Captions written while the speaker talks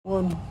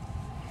everyone.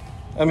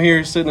 I'm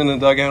here sitting in the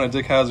dugout at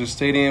Dick Howser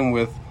Stadium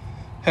with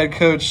head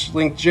coach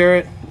Link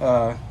Jarrett.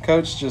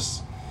 Coach,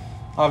 just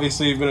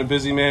obviously you've been a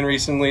busy man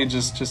recently,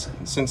 just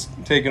since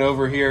taking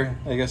over here.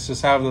 I guess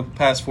just how have the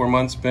past 4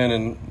 months been,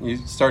 and you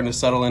starting to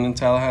settle in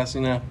Tallahassee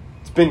now?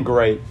 It's been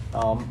great.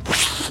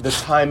 The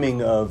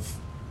timing of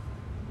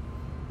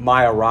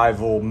my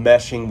arrival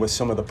meshing with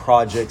some of the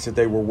projects that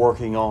they were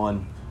working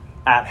on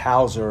at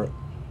Howser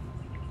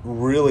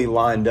really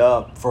lined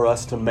up for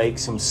us to make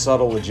some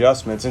subtle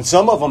adjustments. And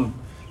some of them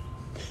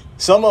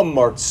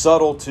are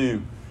subtle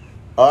to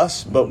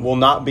us, but will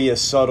not be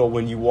as subtle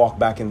when you walk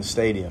back in the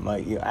stadium.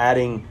 Like,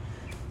 adding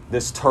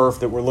this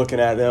turf that we're looking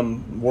at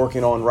them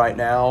working on right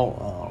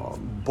now,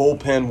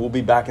 bullpen will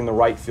be back in the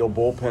right field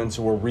bullpen,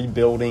 so we're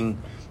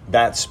rebuilding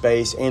that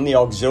space and the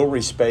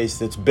auxiliary space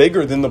that's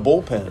bigger than the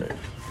bullpen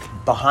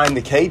behind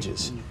the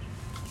cages.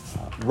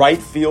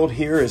 Right field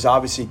here is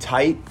obviously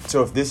tight,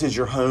 so if this is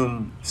your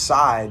home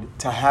side,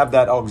 to have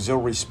that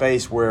auxiliary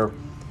space where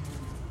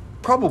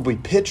probably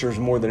pitchers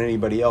more than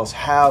anybody else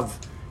have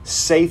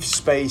safe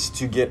space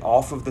to get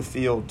off of the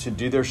field, to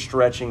do their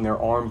stretching, their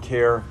arm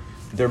care,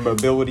 their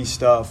mobility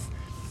stuff,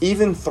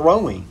 even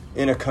throwing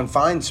in a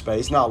confined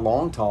space, not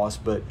long toss,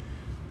 but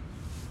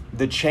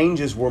the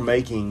changes we're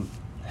making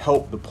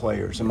help the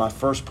players. And my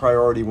first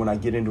priority when I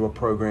get into a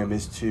program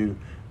is to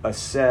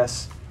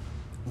assess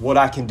what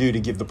I can do to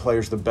give the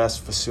players the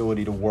best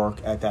facility to work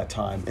at that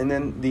time. And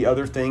then the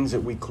other things that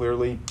we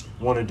clearly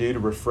want to do to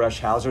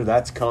refresh Howser,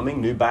 that's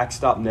coming. New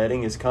backstop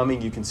netting is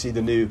coming. You can see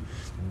the new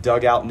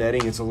dugout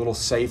netting. It's a little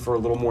safer, a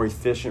little more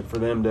efficient for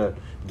them to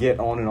get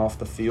on and off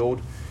the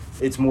field.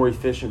 It's more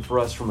efficient for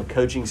us from a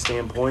coaching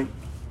standpoint.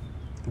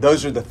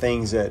 Those are the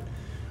things that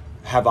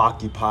have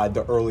occupied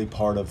the early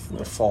part of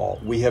the fall.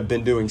 We have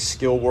been doing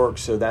skill work,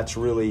 so that's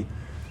really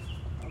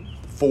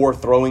 4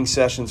 throwing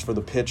sessions for the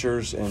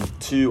pitchers and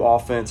 2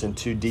 offense and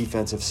 2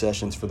 defensive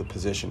sessions for the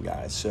position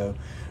guys. So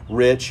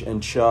Rich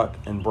and Chuck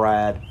and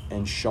Brad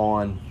and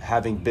Sean,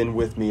 having been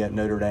with me at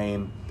Notre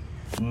Dame,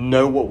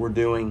 know what we're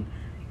doing.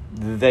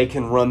 They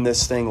can run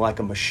this thing like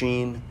a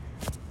machine,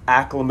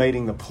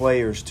 acclimating the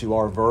players to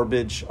our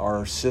verbiage,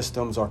 our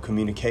systems, our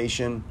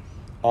communication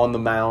on the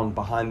mound,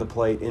 behind the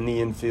plate, in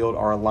the infield,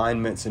 our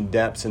alignments and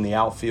depths in the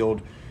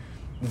outfield.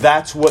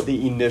 That's what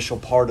the initial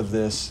part of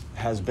this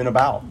has been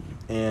about,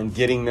 and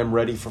getting them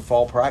ready for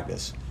fall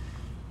practice.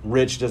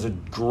 Rich does a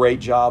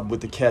great job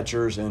with the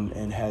catchers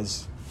and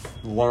has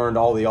learned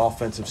all the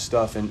offensive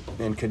stuff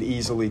and could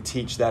easily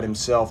teach that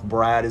himself.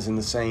 Brad is in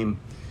the same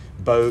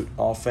boat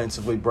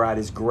offensively. Brad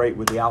is great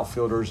with the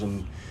outfielders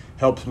and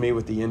helps me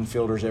with the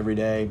infielders every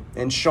day.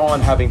 And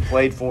Sean, having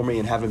played for me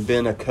and having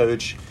been a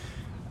coach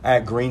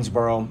at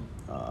Greensboro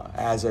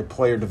as a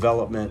player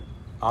development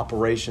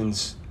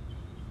operations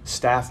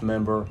staff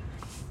member,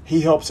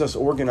 he helps us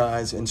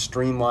organize and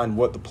streamline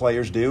what the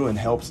players do and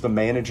helps the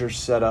managers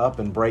set up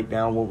and break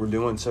down what we're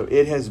doing. So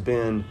it has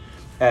been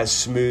as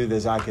smooth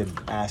as I could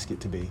ask it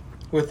to be.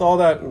 With all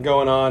that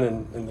going on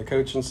and the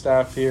coaching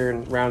staff here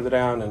and Rounded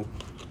Down and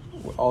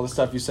all the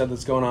stuff you said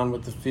that's going on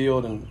with the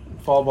field and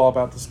fall ball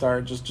about to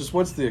start, just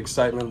what's the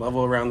excitement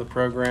level around the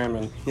program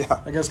and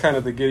I guess kind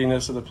of the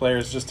giddiness of the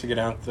players just to get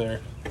out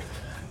there?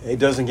 It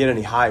doesn't get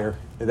any higher.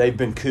 They've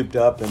been cooped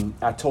up, and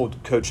I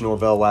told Coach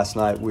Norvell last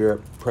night, we were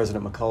at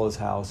President McCullough's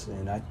house,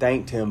 and I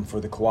thanked him for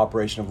the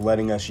cooperation of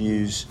letting us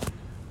use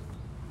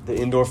the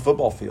indoor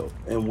football field.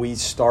 And we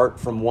start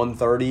from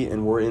 1:30,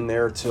 and we're in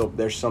there till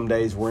there's some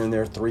days we're in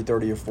there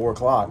 3:30 or 4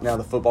 o'clock. Now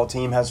the football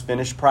team has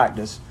finished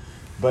practice,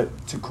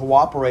 but to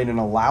cooperate and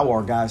allow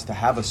our guys to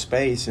have a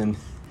space. And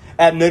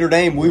at Notre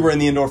Dame, we were in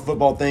the indoor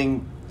football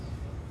thing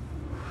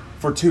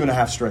for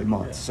 2.5 straight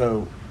months.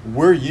 So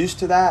we're used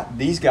to that.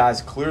 These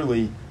guys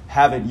clearly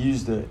haven't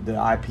used the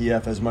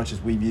IPF as much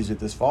as we've used it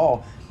this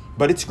fall.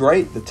 But it's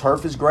great. The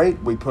turf is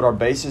great. We put our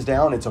bases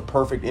down. It's a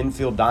perfect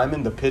infield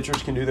diamond. The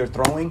pitchers can do their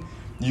throwing.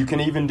 You can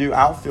even do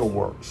outfield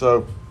work.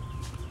 So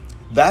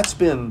that's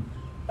been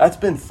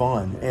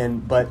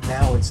fun. But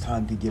now it's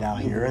time to get out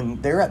here.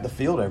 And they're at the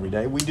field every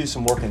day. We do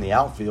some work in the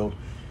outfield.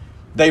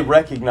 They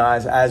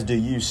recognize, as do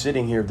you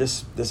sitting here,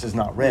 this is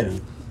not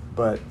ready.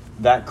 But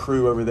that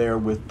crew over there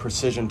with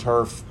Precision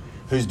Turf,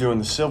 who's doing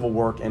the civil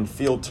work, and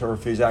Field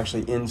Turf, who's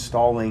actually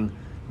installing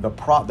the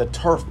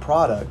turf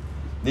product,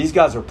 these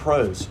guys are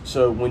pros.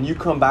 So when you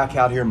come back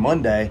out here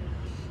Monday,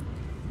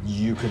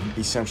 you could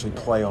essentially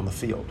play on the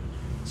field.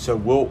 So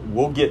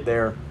we'll get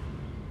there.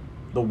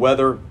 The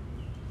weather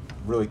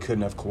really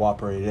couldn't have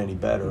cooperated any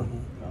better.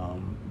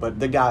 But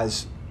the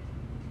guys,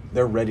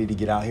 they're ready to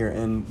get out here,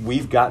 and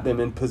we've got them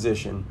in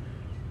position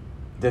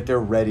that they're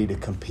ready to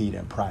compete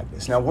and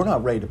practice. Now, we're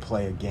not ready to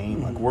play a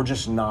game. Like, we're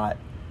just not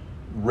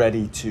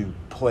ready to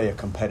play a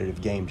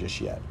competitive game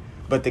just yet.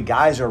 But the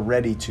guys are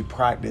ready to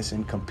practice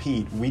and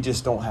compete. We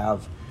just don't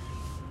have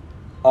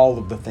all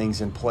of the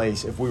things in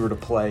place. If we were to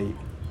play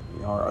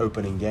our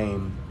opening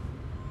game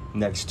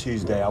next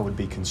Tuesday, I would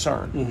be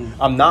concerned.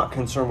 I'm not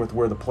concerned with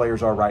where the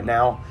players are right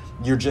now.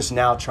 You're just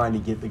now trying to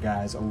get the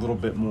guys a little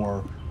bit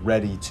more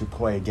ready to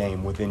play a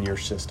game within your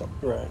system.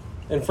 Right.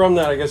 And from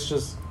that, I guess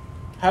just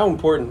how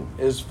important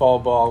is fall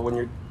ball when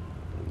you're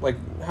like?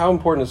 How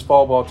important is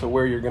fall ball to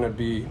where you're going to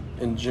be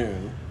in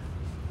June?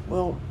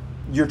 Well,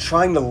 you're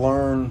trying to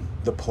learn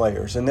the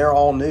players, and they're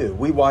all new.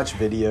 We watch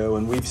video,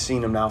 and we've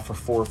seen them now for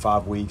 4 or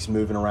 5 weeks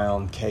moving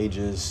around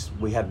cages.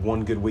 We had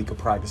one good week of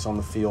practice on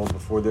the field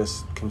before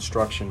this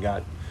construction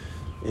got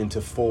into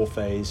full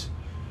phase.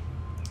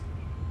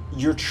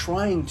 You're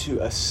trying to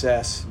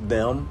assess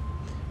them.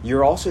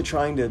 You're also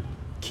trying to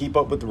keep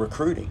up with the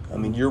recruiting. I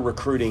mean, you're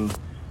recruiting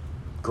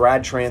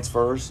grad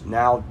transfers,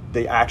 now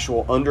the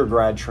actual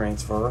undergrad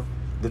transfer,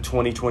 the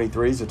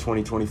 2023s, the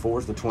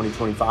 2024s, the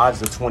 2025s,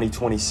 the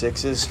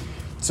 2026s.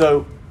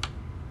 So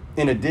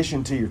in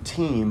addition to your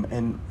team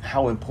and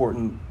how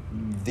important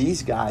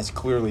these guys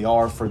clearly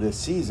are for this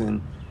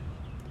season,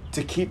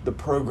 to keep the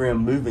program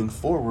moving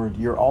forward,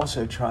 you're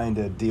also trying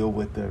to deal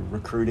with the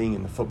recruiting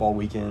and the football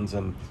weekends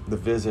and the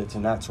visits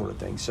and that sort of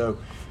thing. So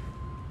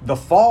the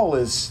fall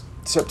is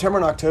September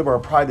and October are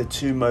probably the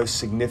 2 most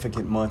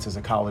significant months as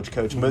a college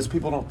coach. Most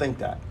people don't think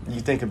that. You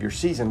think of your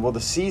season. Well,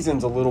 the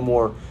season's a little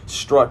more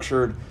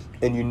structured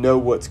and you know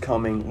what's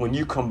coming. When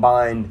you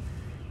combine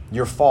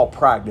your fall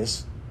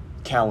practice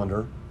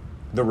calendar,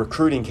 the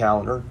recruiting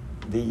calendar,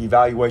 the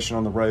evaluation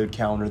on the road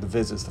calendar, the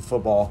visits, the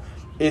football,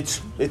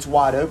 it's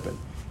wide open.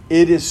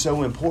 It is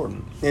so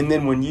important. And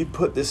then when you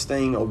put this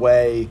thing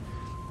away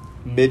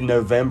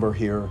mid-November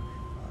here,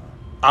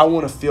 I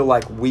want to feel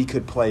like we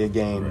could play a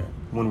game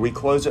when we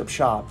close up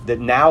shop, that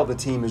now the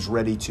team is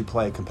ready to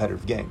play a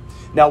competitive game.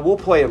 Now, we'll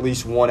play at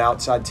least one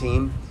outside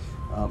team,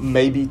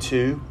 maybe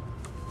 2.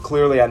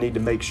 Clearly, I need to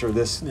make sure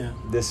this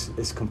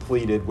is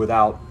completed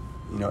without,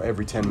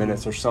 every 10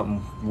 minutes or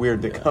something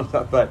weird that comes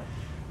up. But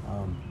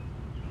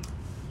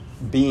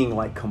being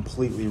like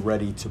completely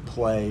ready to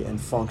play and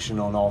function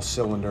on all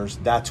cylinders,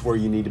 that's where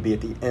you need to be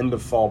at the end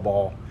of fall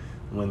ball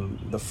when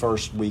the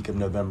first week of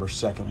November,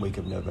 second week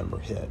of November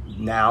hit.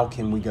 Now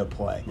can we go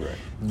play? Right.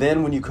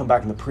 Then when you come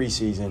back in the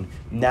preseason,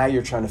 now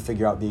you're trying to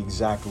figure out the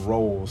exact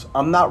roles.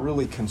 I'm not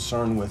really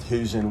concerned with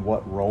who's in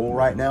what role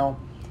right now.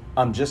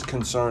 I'm just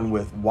concerned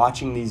with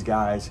watching these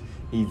guys,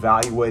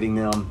 evaluating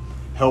them,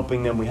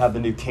 helping them. We have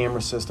the new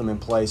camera system in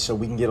place so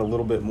we can get a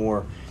little bit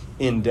more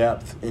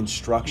in-depth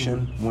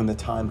instruction when the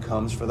time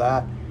comes for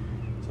that.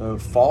 So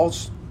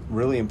fall's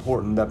really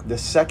important. The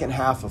second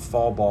half of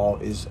fall ball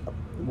is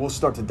we'll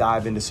start to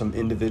dive into some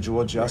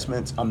individual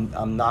adjustments.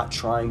 I'm not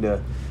trying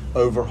to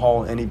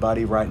overhaul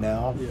anybody right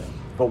now. Yeah.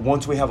 But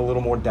once we have a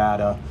little more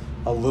data,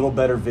 a little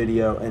better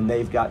video, and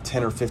they've got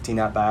 10 or 15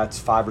 at-bats,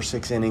 5 or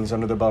 6 innings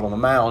under their belt on the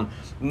mound,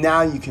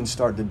 now you can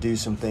start to do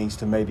some things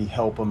to maybe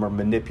help them or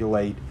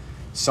manipulate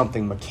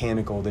something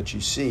mechanical that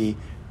you see.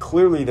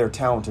 Clearly they're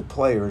talented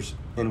players,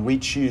 and we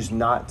choose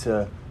not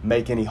to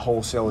make any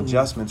wholesale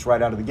adjustments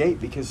right out of the gate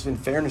because, in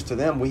fairness to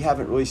them, we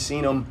haven't really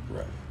seen them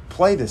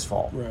play this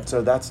fall. Right.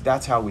 So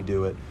that's how we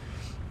do it.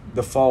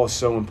 The fall is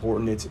so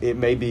important. It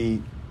may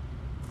be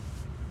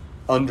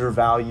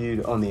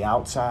undervalued on the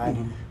outside,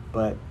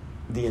 but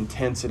the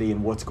intensity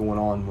and what's going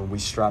on when we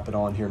strap it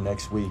on here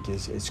next week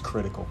is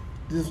critical.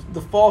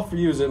 The fall for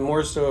you, is it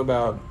more so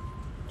about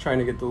trying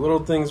to get the little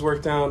things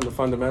worked out, the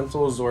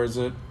fundamentals, or is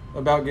it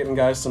about getting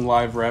guys some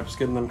live reps,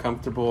 getting them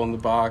comfortable in the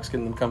box,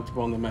 getting them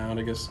comfortable on the mound?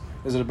 I guess,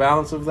 is it a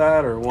balance of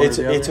that or one or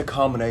the other? It's a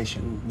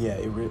combination. Yeah,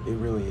 it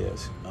really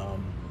is.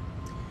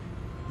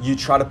 You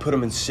try to put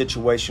them in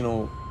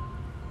situational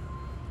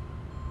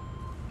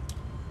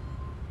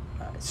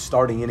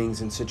starting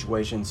innings in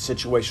situations,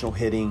 situational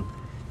hitting,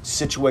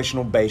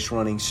 situational base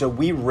running. So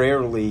we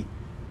rarely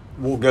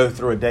will go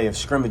through a day of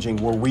scrimmaging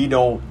where we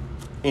don't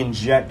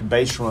inject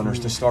base runners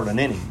to start an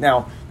inning.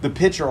 Now, the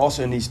pitcher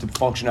also needs to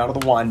function out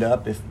of the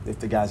windup if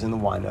the guy's in the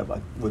windup,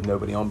 like with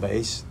nobody on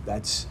base.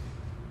 That's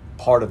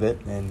part of it.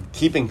 And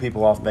keeping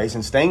people off base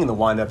and staying in the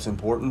windup's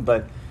important.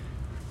 But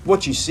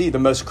what you see, the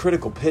most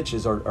critical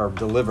pitches are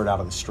delivered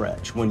out of the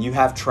stretch. When you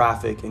have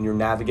traffic and you're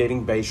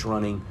navigating base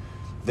running,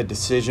 the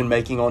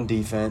decision-making on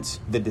defense,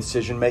 the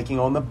decision-making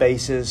on the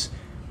bases,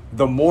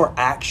 the more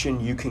action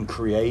you can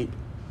create,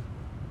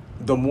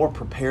 the more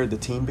prepared the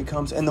team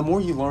becomes, and the more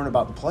you learn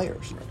about the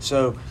players.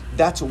 So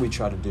that's what we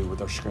try to do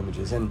with our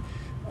scrimmages. And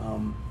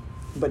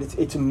but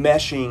it's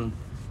meshing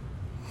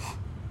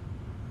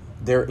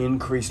their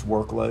increased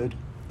workload.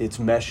 It's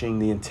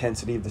meshing the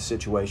intensity of the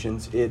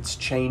situations. It's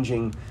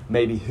changing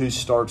maybe who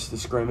starts the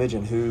scrimmage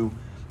and who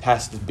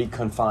has to be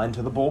confined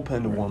to the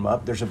bullpen to warm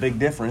up. There's a big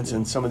difference,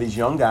 and some of these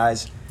young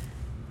guys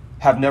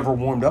have never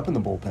warmed up in the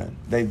bullpen.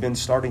 They've been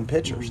starting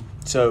pitchers.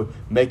 So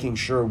making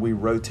sure we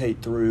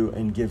rotate through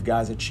and give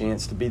guys a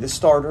chance to be the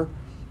starter,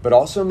 but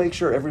also make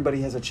sure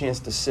everybody has a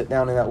chance to sit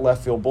down in that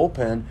left field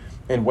bullpen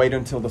and wait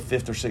until the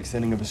 5th or 6th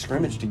inning of a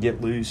scrimmage to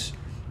get loose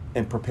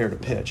and prepare to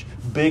pitch.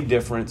 Big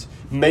difference.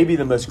 Maybe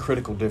the most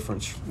critical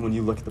difference when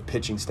you look at the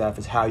pitching staff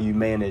is how you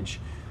manage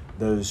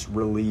those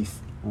relief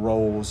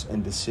roles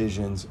and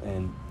decisions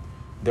and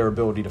their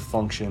ability to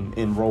function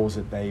in roles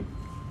that they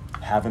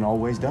haven't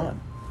always done.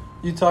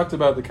 You talked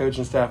about the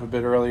coaching staff a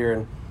bit earlier,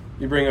 and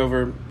you bring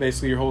over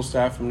basically your whole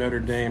staff from Notre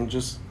Dame.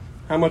 Just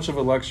How much of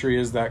a luxury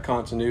is that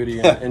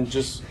continuity and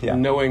just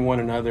knowing one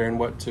another and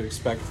what to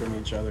expect from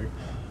each other?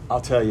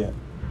 I'll tell you,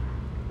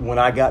 when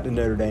I got to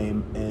Notre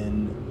Dame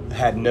and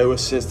had no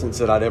assistants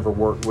that I'd ever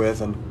worked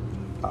with and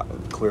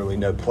clearly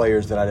no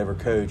players that I'd ever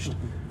coached,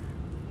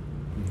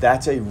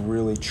 that's a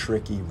really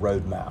tricky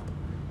roadmap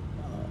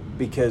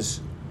because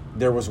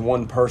there was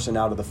one person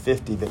out of the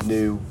 50 that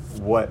knew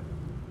what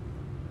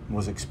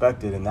was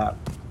expected, and that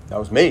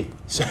was me.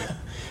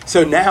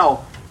 So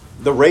now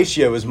the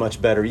ratio is much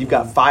better. You've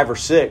got 5 or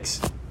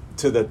 6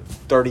 to the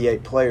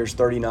 38 players,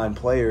 39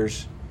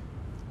 players,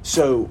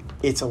 so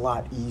it's a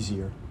lot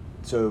easier.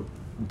 So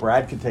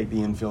Brad could take the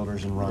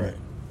infielders and run it.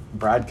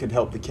 Brad could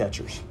help the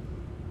catchers.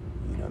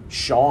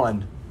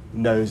 Sean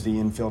knows the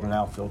infield and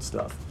outfield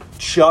stuff.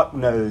 Chuck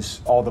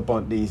knows all the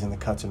bunt Ds and the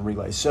cuts and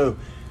relays. So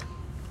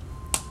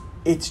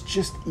it's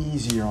just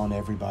easier on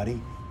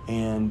everybody,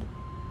 and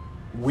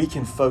we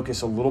can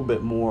focus a little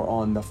bit more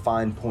on the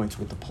fine points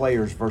with the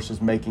players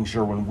versus making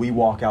sure when we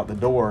walk out the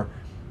door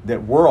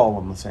that we're all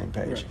on the same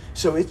page. Right.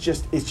 So it's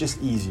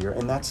just easier,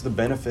 and that's the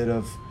benefit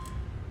of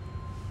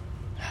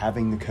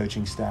having the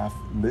coaching staff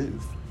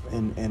move.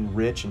 And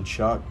Rich and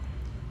Chuck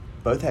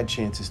both had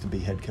chances to be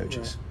head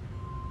coaches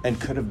and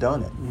could have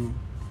done it. Mm-hmm.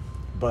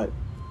 But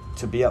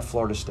to be at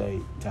Florida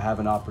State, to have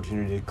an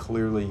opportunity to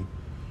clearly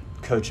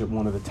coach at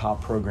one of the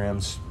top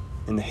programs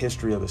in the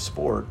history of the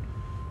sport,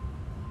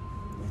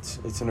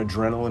 it's an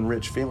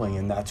adrenaline-rich feeling,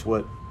 and that's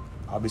what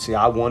obviously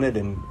I wanted,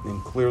 and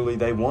clearly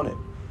they wanted.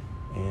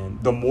 And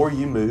the more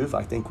you move,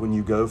 I think when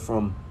you go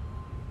from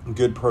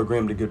good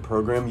program to good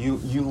program, you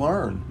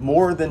learn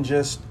more than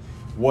just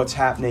what's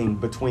happening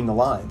between the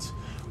lines.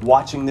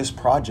 Watching this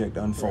project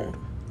unfold.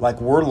 Right.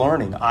 Like we're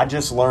learning. I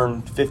just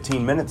learned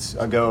 15 minutes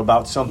ago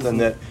about something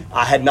that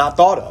I had not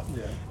thought of.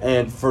 Yeah.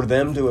 And for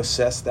them to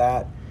assess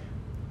that,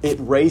 it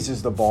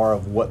raises the bar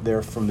of what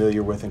they're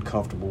familiar with and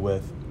comfortable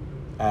with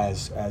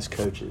as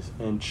coaches.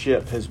 And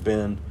Chip has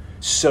been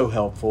so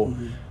helpful.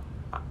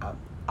 Mm-hmm.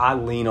 I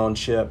lean on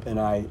Chip and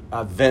I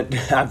vent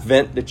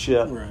to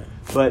Chip. Right.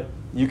 But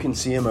you can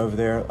see him over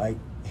there, like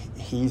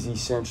he's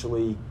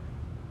essentially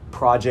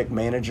project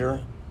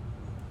manager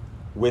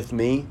with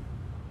me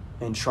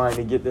and trying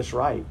to get this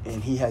right.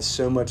 And he has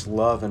so much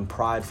love and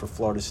pride for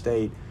Florida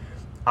State.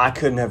 I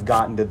couldn't have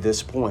gotten to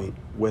this point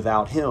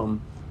without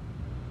him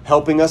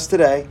helping us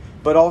today,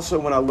 but also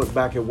when I look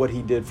back at what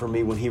he did for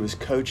me when he was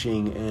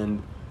coaching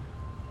and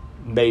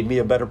made me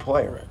a better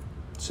player.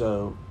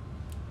 So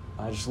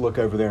I just look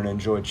over there and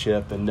enjoy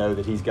Chip and know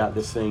that he's got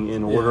this thing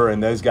in order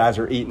and those guys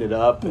are eating it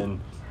up and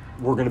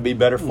we're going to be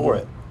better for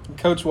it.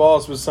 Coach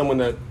Wallace was someone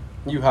that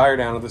you hired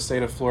out of the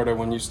state of Florida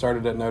when you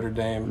started at Notre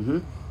Dame. Mm-hmm.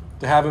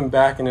 To have him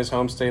back in his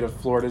home state of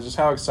Florida, just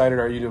how excited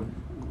are you to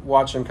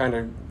watch him kind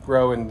of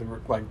grow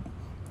and like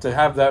to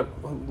have that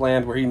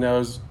land where he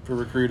knows for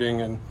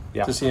recruiting and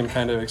to see him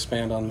kind of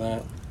expand on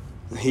that?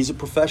 He's a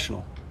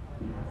professional.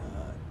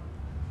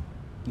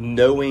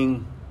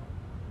 Knowing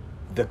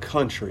the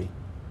country.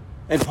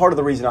 And part of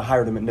the reason I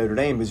hired him at Notre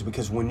Dame is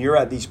because when you're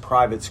at these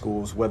private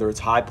schools, whether it's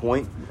High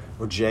Point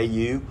or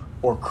JU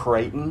or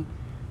Creighton,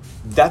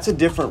 that's a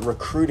different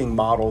recruiting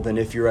model than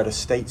if you're at a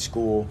state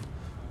school.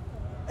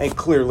 And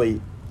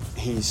clearly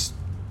he's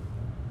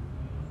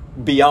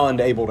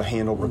beyond able to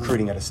handle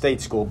recruiting at a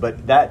state school.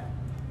 But that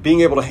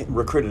being able to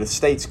recruit at a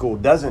state school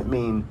doesn't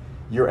mean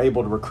you're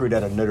able to recruit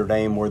at a Notre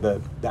Dame where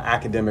the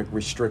academic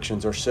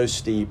restrictions are so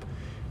steep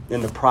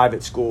in the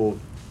private school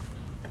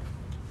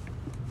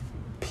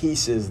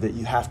pieces that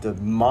you have to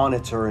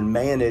monitor and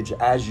manage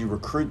as you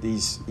recruit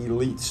these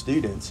elite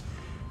students.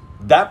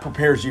 That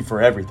prepares you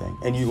for everything,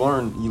 and you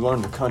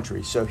learn the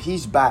country. So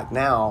he's back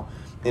now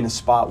in a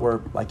spot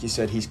where, like you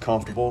said, he's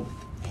comfortable,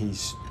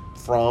 he's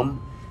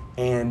from,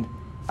 and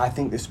I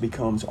think this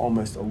becomes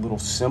almost a little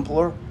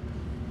simpler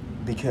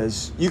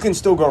because you can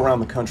still go around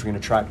the country and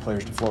attract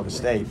players to Florida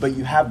State, but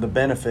you have the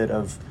benefit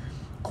of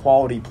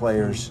quality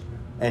players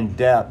and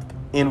depth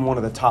in one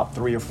of the top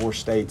 3 or 4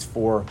 states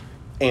for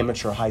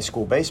amateur high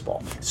school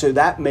baseball. So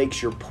that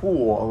makes your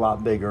pool a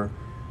lot bigger.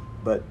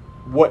 But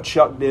what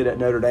Chuck did at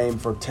Notre Dame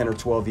for 10 or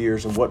 12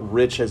 years and what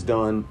Rich has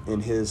done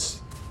in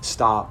his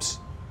stops,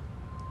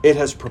 it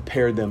has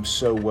prepared them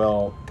so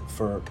well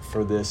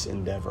for this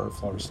endeavor at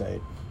Florida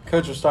State.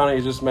 Coach Rastani,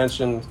 you just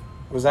mentioned,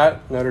 was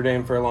at Notre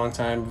Dame for a long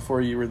time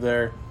before you were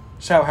there.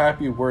 Just how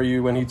happy were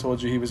you when he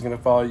told you he was going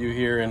to follow you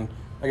here? And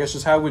I guess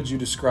just how would you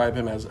describe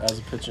him as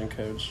a pitching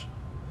coach?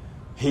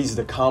 He's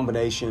the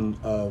combination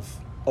of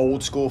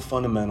old school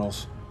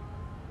fundamentals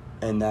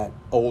and that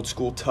old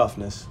school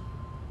toughness.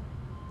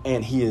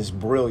 And he is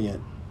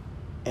brilliant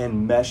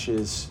and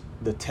meshes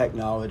the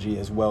technology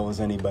as well as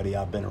anybody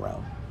I've been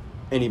around,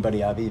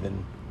 anybody I've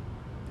even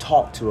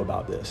talked to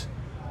about this.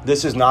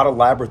 This is not a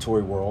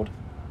laboratory world,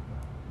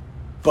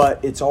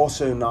 but it's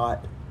also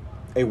not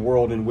a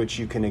world in which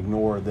you can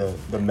ignore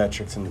the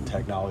metrics and the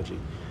technology.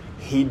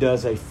 He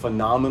does a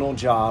phenomenal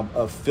job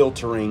of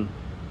filtering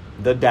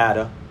the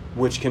data,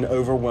 which can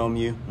overwhelm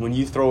you. When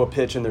you throw a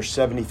pitch and there's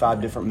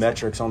 75 different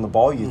metrics on the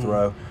ball you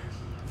throw,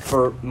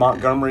 for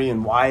Montgomery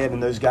and Wyatt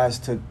and those guys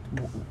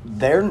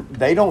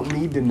they don't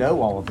need to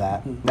know all of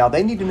that. Now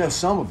they need to know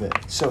some of it.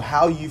 So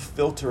how you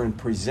filter and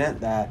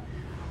present that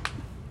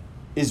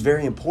is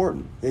very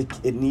important.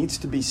 It needs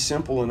to be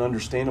simple and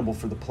understandable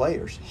for the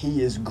players.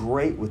 He is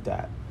great with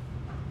that.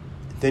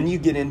 Then you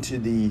get into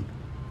the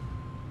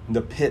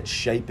pitch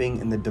shaping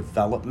and the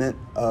development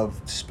of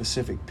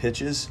specific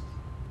pitches.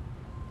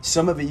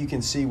 Some of it you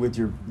can see with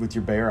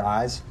your bare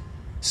eyes.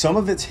 Some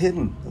of it's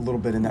hidden a little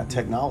bit in that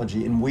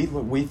technology. And we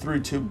threw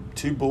two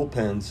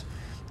bullpens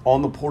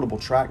on the portable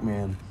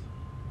TrackMan,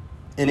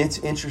 and it's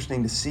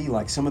interesting to see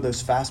like some of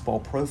those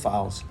fastball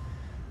profiles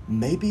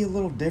may be a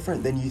little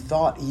different than you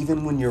thought,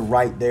 even when you're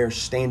right there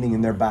standing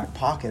in their back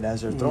pocket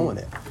as they're throwing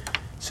it.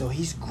 So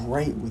he's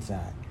great with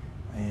that,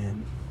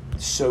 and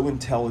so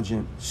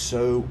intelligent,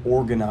 so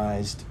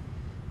organized,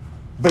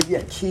 but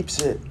yet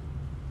keeps it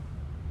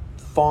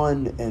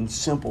fun and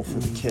simple for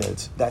the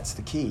kids. That's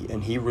the key.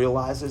 And he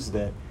realizes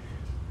that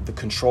the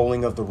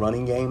controlling of the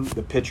running game,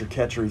 the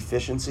pitcher-catcher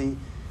efficiency,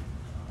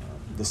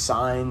 the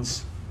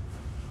signs,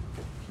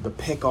 the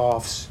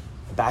pickoffs,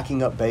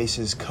 backing up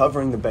bases,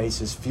 covering the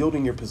bases,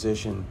 fielding your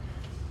position,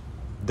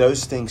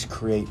 those things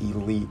create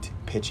elite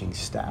pitching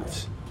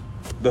staffs.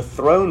 The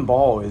thrown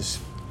ball is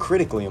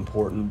critically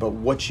important, but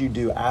what you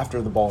do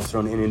after the ball is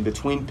thrown and in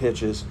between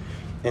pitches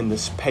and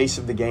the pace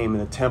of the game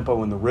and the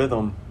tempo and the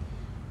rhythm,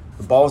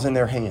 the ball's in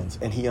their hands,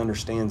 and he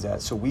understands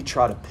that. So we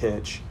try to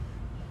pitch.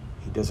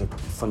 He does a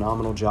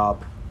phenomenal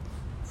job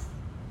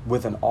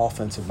with an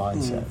offensive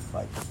mindset.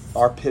 Like,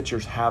 our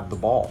pitchers have the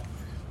ball,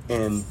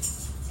 and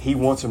he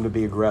wants them to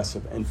be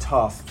aggressive and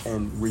tough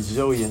and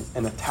resilient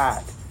and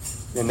attack.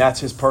 And that's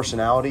his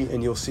personality,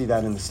 and you'll see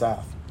that in the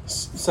staff.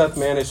 Seth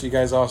Manis, you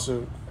guys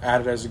also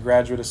added as a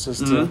graduate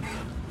assistant.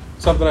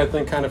 Something I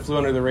think kind of flew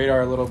under the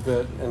radar a little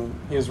bit, and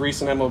his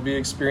recent MLB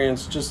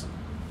experience, just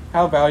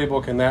how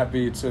valuable can that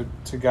be to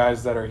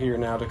guys that are here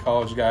now, to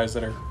college guys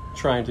that are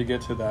trying to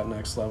get to that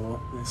next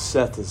level?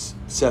 Seth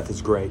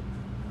is great.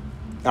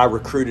 I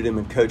recruited him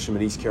and coached him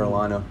at East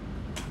Carolina.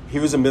 He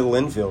was a middle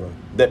infielder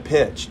that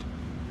pitched.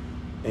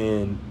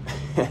 And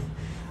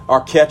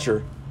our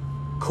catcher,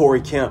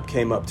 Corey Kemp,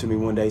 came up to me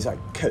one day. He's like,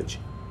 "Coach,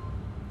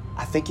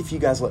 I think if you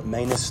guys let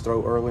Manis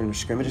throw early in the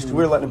scrimmages, we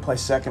were letting him play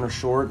second or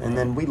short, and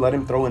then we let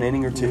him throw an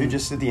inning or two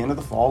just at the end of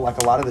the fall, like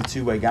a lot of the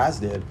two-way guys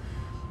did.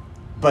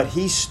 But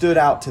he stood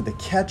out to the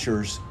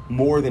catchers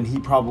more than he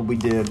probably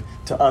did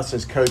to us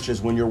as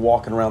coaches when you're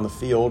walking around the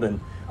field.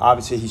 And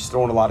obviously he's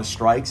throwing a lot of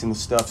strikes and the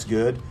stuff's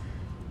good.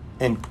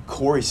 And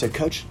Corey said,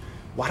 "Coach,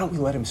 why don't we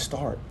let him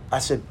start?" I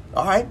said,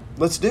 "All right,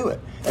 let's do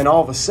it." And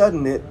all of a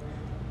sudden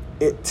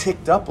it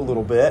ticked up a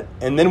little bit,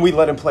 and then we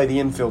let him play the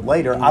infield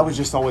later. I was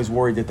just always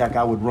worried that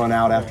guy would run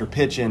out after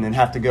pitching and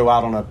have to go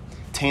out on a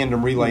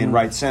tandem relay in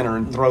right center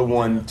and throw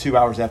one 2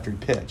 hours after he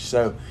pitched.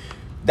 So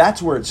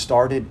that's where it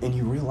started, and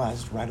you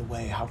realized right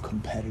away how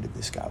competitive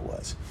this guy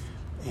was.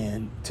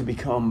 And to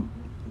become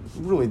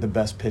really the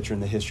best pitcher in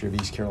the history of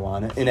East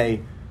Carolina in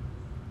a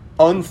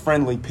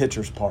unfriendly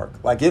pitcher's park.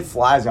 Like, it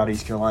flies out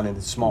East Carolina and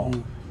it's small.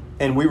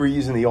 And we were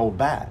using the old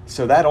bat.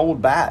 So that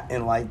old bat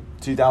in like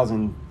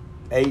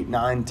 2008,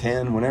 9,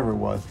 10, whenever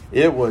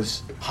it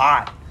was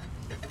hot.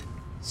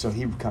 So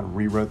he kind of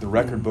rewrote the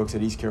record books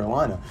at East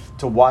Carolina.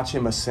 To watch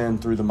him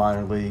ascend through the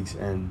minor leagues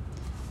and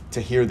to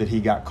hear that he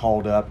got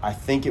called up, I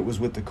think it was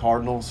with the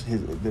Cardinals,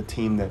 the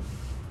team that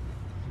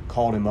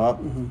called him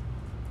up.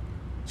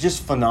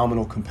 Just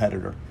phenomenal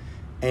competitor.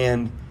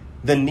 And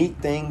the neat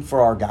thing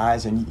for our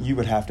guys, and you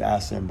would have to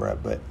ask them,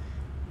 Brett, but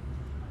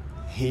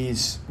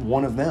he's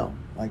one of them.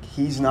 Like,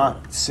 he's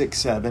not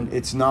 6'7".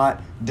 It's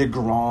not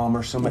DeGrom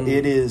or somebody.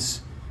 It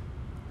is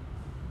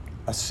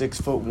a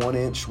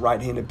 6'1"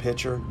 right-handed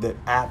pitcher that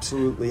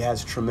absolutely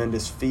has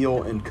tremendous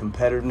feel and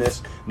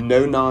competitiveness,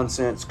 no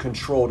nonsense,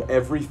 controlled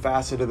every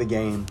facet of the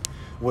game,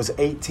 was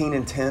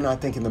 18-10, I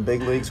think, in the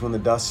big leagues when the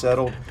dust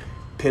settled,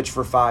 pitched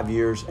for 5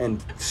 years,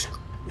 and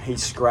he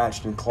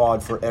scratched and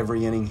clawed for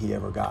every inning he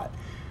ever got.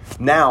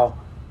 Now,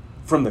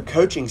 from the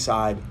coaching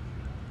side,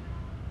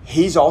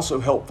 he's also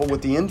helpful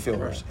with the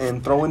infielders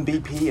and throwing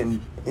BP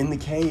and in the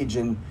cage,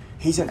 and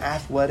he's an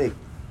athletic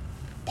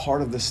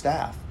part of the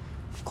staff.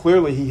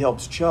 Clearly, he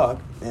helps Chuck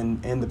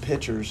and the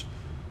pitchers,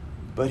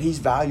 but he's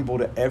valuable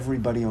to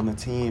everybody on the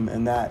team,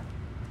 and that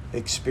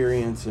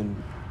experience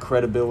and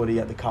credibility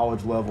at the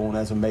college level and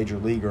as a major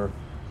leaguer,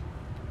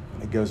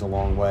 it goes a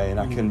long way, and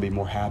I couldn't be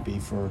more happy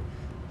for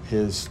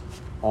his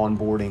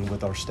onboarding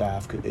with our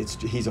staff.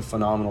 He's a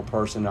phenomenal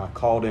person. I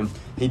called him.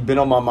 He'd been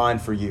on my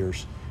mind for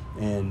years,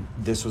 and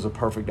this was a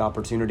perfect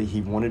opportunity.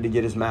 He wanted to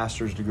get his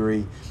master's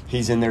degree.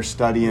 He's in there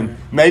studying,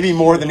 maybe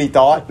more than he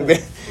thought,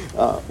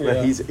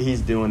 but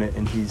he's doing it,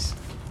 and he's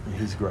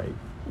great.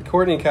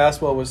 Courtney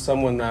Caswell was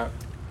someone that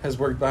has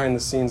worked behind the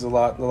scenes a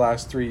lot in the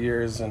last 3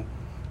 years, and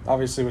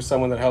obviously was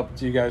someone that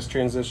helped you guys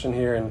transition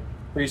here, and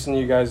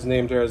recently you guys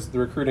named her as the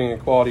recruiting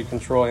and quality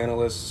control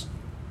analyst.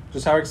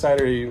 Just how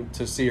excited are you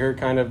to see her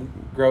kind of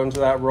grow into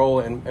that role,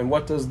 and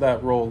what does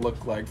that role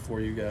look like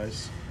for you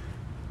guys?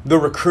 The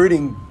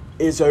recruiting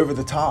is over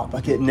the top.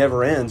 Like, it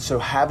never ends. So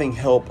having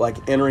help,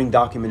 like entering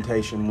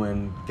documentation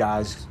when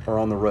guys are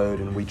on the road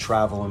and we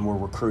travel and we're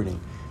recruiting,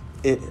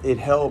 it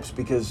helps,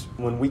 because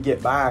when we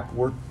get back,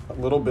 we're a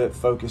little bit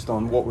focused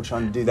on what we're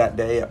trying to do that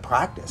day at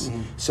practice.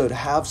 Mm-hmm. So to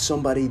have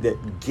somebody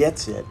that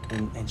gets it,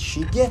 and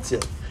she gets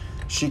it,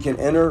 she can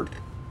enter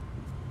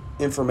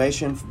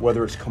information,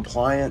 whether it's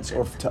compliance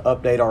or to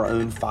update our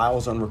own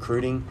files on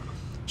recruiting.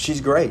 She's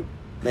great.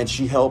 And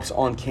she helps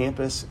on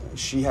campus.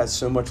 She has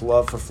so much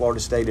love for Florida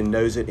State and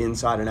knows it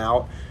inside and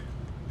out,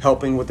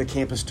 helping with the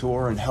campus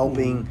tour and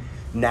helping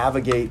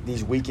navigate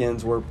these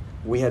weekends where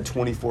we had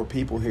 24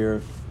 people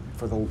here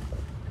for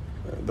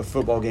the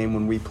football game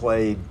when we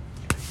played,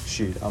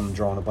 I'm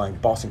drawing a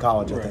blank, Boston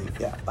College, I think.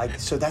 Yeah. Like,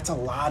 so that's a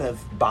lot of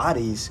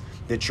bodies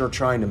that you're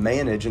trying to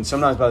manage. And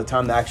sometimes by the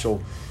time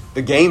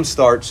the game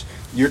starts,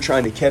 you're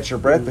trying to catch your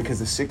breath, because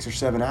the 6 or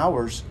 7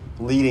 hours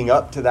leading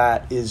up to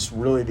that is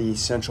really the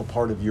essential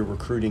part of your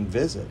recruiting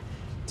visit.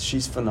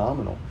 She's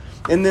phenomenal.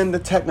 And then the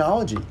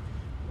technology.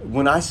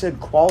 When I said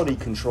quality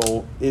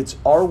control, it's,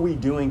 are we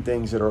doing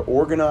things that are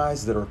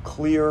organized, that are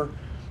clear,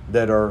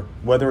 that are,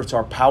 whether it's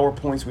our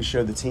PowerPoints we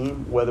show the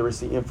team, whether it's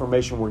the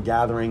information we're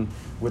gathering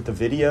with the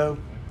video,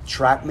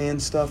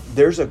 TrackMan stuff,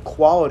 there's a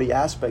quality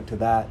aspect to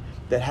that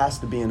has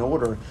to be in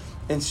order.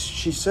 And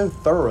she's so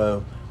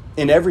thorough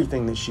in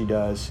everything that she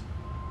does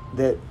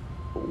that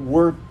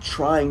we're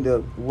trying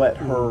to let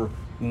her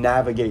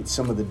navigate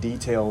some of the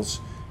details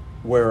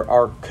where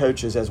our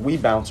coaches, as we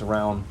bounce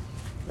around,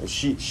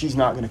 she's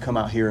not going to come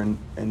out here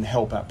and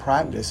help at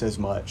practice as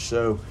much.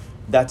 So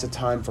that's a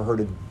time for her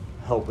to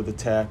help with the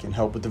tech and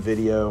help with the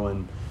video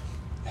and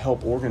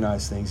help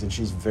organize things, and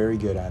she's very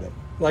good at it.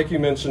 Like you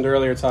mentioned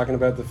earlier, talking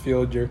about the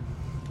field, you're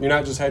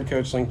not just head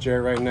coach Link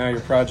Jarrett right now,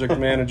 you're project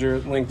manager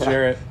Link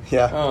Jarrett.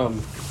 Yeah.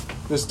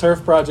 This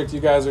turf project you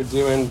guys are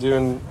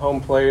doing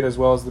home plate as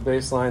well as the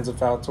baselines of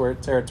foul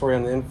territory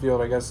on the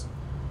infield, I guess,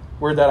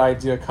 where'd that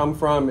idea come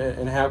from,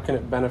 and how can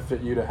it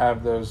benefit you to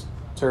have those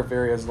turf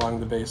areas along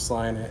the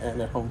baseline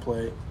and at home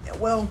plate?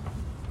 Well,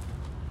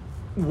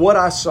 what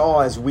I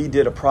saw as we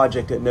did a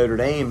project at Notre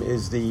Dame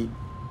is the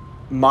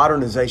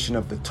modernization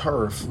of the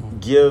turf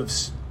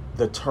gives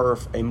the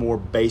turf a more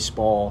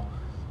baseball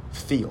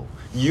feel.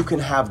 You can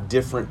have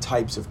different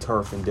types of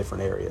turf in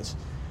different areas.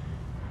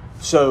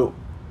 So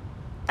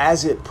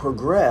as it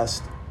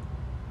progressed,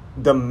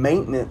 the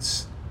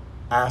maintenance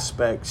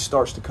aspect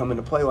starts to come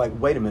into play. Like,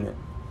 wait a minute,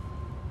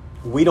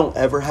 we don't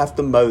ever have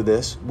to mow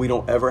this. We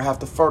don't ever have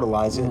to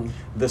fertilize it.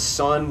 The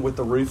sun with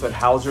the roof at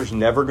Hauser's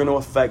never going to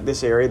affect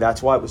this area.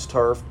 That's why it was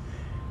turf.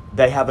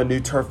 They have a new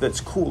turf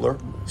that's cooler,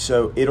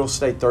 so it'll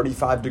stay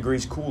 35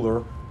 degrees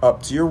cooler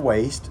up to your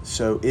waist,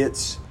 so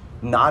it's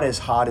not as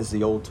hot as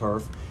the old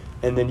turf.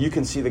 And then you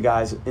can see the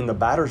guys in the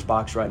batter's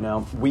box right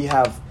now. We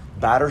have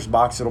batter's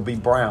box that'll be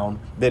brown,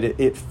 that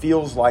it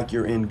feels like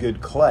you're in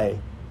good clay,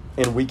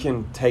 and we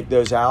can take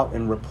those out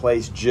and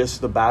replace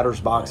just the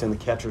batter's box and the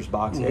catcher's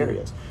box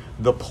areas.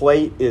 The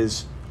plate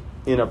is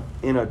in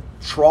a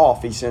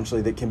trough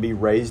essentially that can be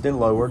raised and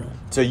lowered,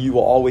 so you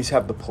will always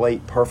have the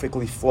plate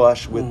perfectly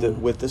flush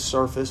with the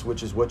surface,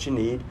 which is what you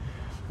need.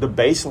 The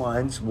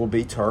baselines will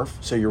be turf,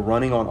 so you're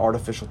running on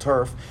artificial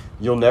turf.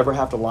 You'll never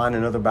have to line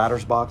another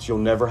batter's box. You'll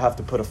never have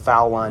to put a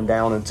foul line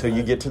down until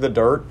you get to the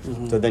dirt.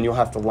 So then you'll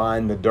have to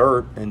line the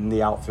dirt and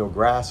the outfield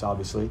grass,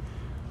 obviously.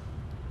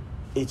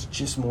 It's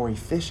just more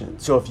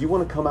efficient. So if you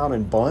want to come out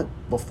and bunt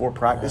before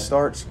practice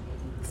starts,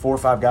 4 or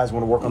 5 guys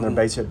want to work on their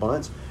base hit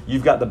bunts,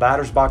 you've got the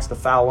batter's box, the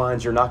foul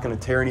lines. You're not going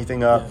to tear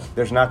anything up.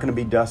 There's not going to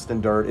be dust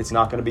and dirt. It's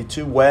not going to be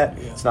too wet.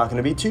 It's not going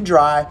to be too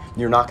dry.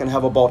 You're not going to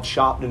have a ball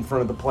chopped in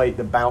front of the plate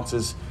that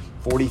bounces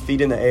 40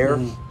 feet in the air.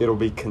 It'll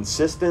be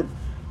consistent.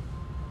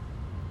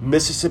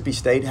 Mississippi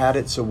State had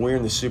it, so we're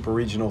in the Super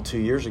Regional 2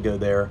 years ago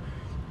there.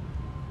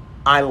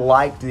 I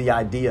liked the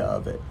idea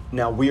of it.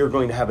 Now, we are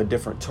going to have a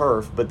different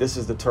turf, but this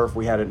is the turf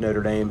we had at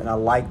Notre Dame, and I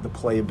like the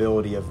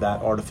playability of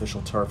that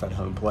artificial turf at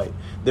home plate.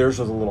 Theirs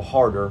was a little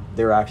harder.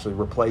 They're actually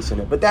replacing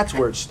it, but that's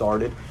where it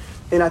started.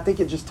 And I think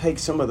it just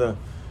takes some of the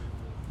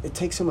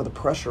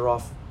pressure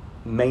off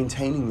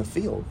maintaining the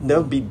field.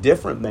 There'll be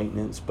different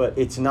maintenance, but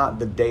it's not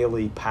the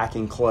daily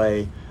packing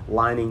clay,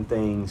 lining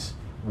things,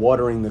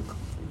 watering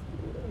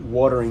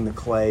the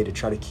clay to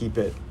try to keep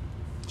it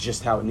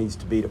just how it needs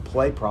to be to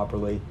play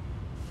properly.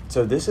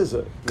 So this is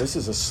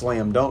a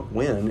slam dunk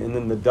win. And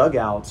then the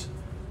dugouts,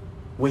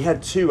 we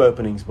had 2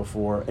 openings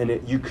before,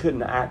 and you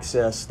couldn't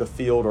access the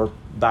field or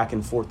back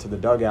and forth to the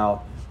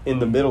dugout in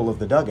the middle of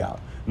the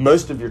dugout.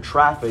 Most of your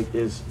traffic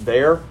is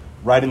there,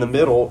 right in the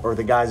middle, or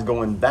the guys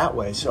going that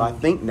way. So I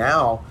think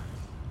now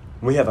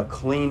we have a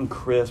clean,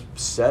 crisp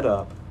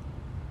setup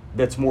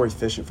that's more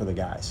efficient for the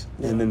guys.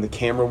 And then the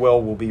camera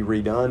well will be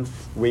redone.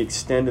 We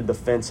extended the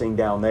fencing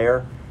down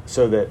there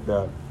so that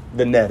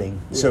the netting,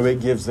 so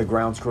it gives the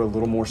grounds crew a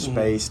little more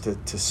space to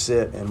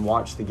sit and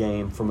watch the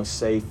game from a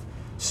safe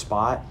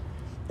spot.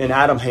 And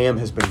Adam Ham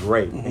has been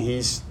great.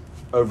 He's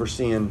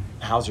overseeing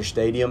Hauser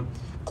Stadium.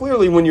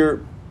 Clearly, when you're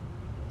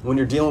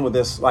dealing with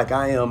this like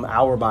I am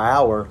hour by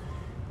hour,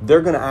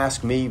 they're going to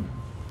ask me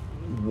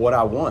what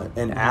I want.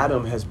 And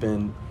Adam has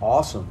been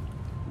awesome.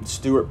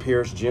 Stuart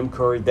Pierce, Jim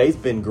Curry,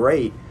 they've been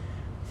great.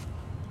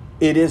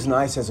 It is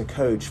nice as a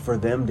coach for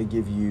them to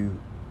give you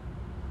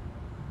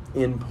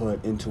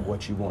input into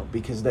what you want,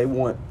 because they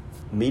want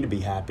me to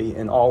be happy,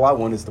 and all I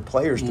want is the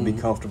players to be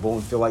comfortable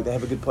and feel like they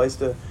have a good place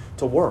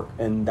to work.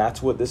 And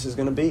that's what this is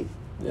going to be.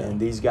 Yeah. And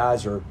these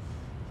guys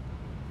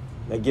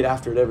they get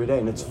after it every day,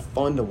 and it's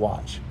fun to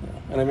watch. Yeah.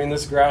 And I mean,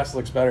 this grass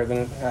looks better than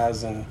it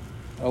has in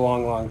a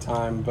long, long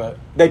time, but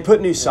they put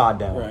new sod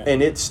down, right.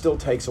 and it still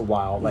takes a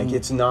while. Like,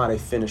 it's not a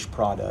finished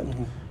product.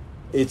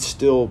 It's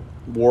still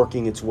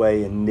working its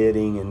way and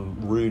knitting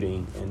and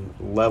rooting and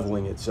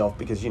leveling itself,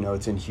 because,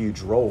 it's in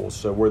huge rolls.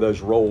 So where those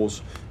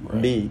rolls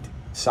meet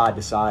side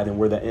to side and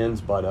where the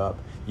ends butt up,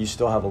 you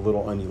still have a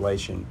little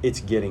undulation. It's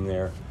getting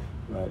there.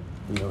 But,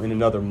 in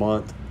another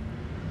month,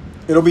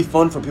 it'll be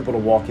fun for people to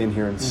walk in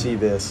here and see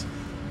this.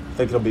 I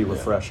think it'll be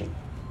refreshing.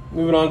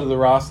 Moving on to the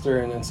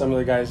roster and some of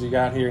the guys you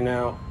got here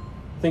now.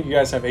 I think you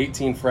guys have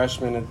 18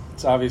 freshmen.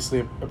 It's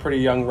obviously a pretty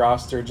young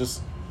roster.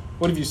 Just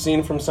what have you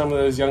seen from some of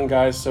those young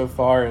guys so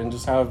far, and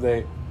just how have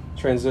they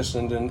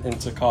transitioned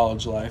into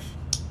college life?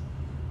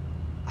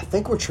 I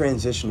think we're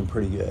transitioning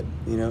pretty good,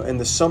 and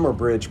the Summer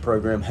Bridge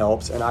program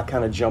helps, and I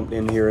kind of jumped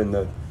in here in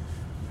the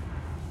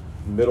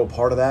middle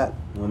part of that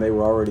when they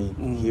were already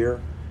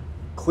here.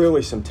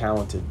 Clearly some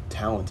talented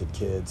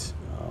kids.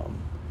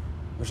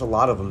 There's a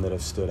lot of them that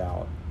have stood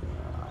out.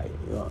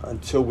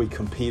 Until we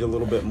compete a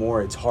little bit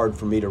more, it's hard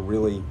for me to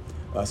really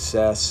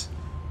assess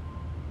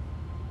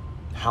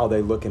how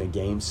they look in a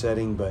game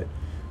setting, but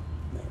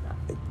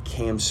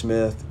Cam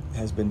Smith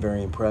has been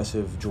very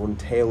impressive. Jordan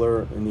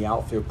Taylor in the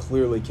outfield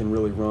clearly can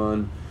really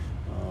run.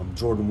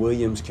 Jordan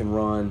Williams can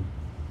run.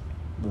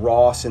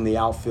 Ross in the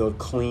outfield,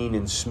 clean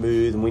and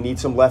smooth, and we need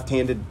some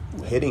left-handed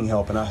hitting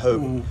help, and I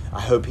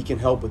hope he can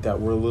help with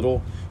that. We're a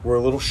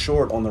little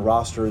short on the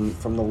roster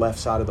from the left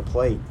side of the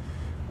plate.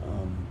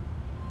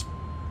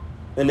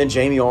 And then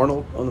Jamie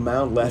Arnold on the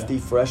mound, lefty,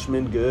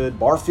 freshman, good.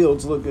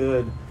 Barfields look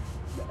good.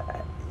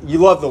 You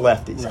love the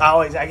lefties. Right. I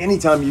always,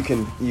 anytime you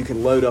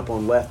can load up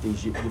on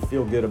lefties, you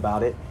feel good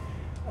about it.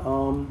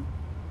 I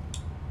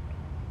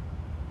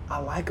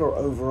like our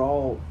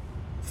overall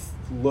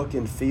look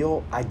and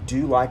feel. I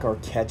do like our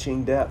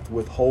catching depth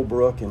with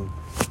Holbrook and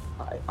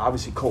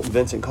obviously Colton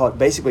Vincent caught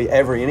basically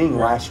every inning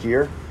last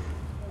year.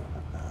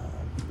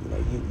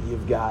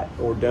 You've got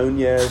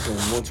Ordonez, and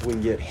once we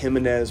get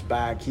Jimenez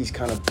back, he's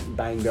kind of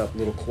banged up,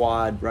 little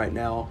quad right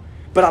now.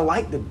 But I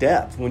like the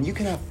depth. When you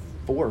can have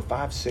 4,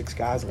 5, 6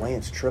 guys,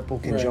 Lance Triple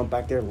can jump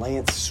back there.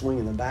 Lance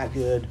swinging the bat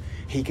good.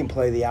 He can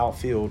play the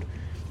outfield.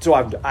 So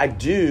I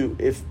do,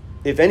 if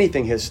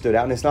anything has stood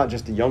out, and it's not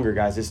just the younger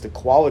guys, it's the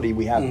quality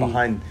we have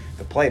behind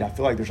the plate. I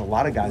feel like there's a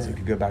lot of guys that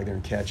could go back there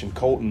and catch. And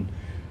Colton,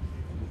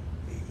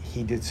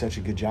 he did such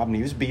a good job, and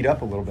he was beat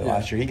up a little bit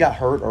last year. He got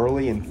hurt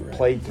early and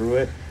played through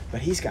it, but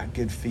he's got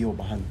good feel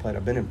behind the plate.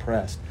 I've been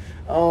impressed.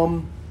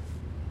 The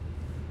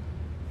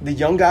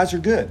young guys are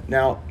good.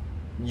 Now,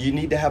 you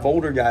need to have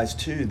older guys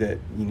too. That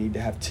you need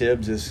to have.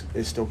 Tibbs is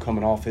still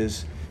coming off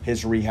his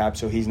rehab,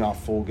 so he's not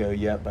full go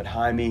yet. But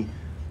Jaime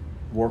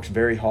works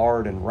very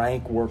hard, and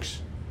Rank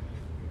works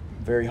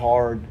very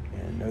hard,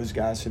 and those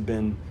guys have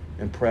been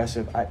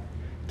impressive.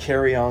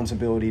 Carry-on's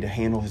ability to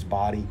handle his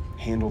body,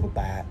 handle the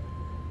bat,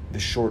 the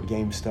short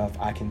game stuff,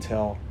 I can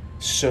tell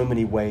so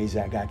many ways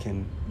that guy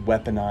can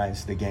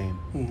weaponize the game.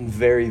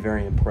 Very,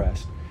 very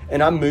impressed.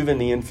 And I'm moving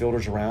the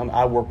infielders around.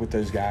 I work with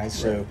those guys,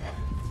 so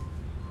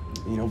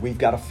we've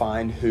got to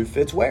find who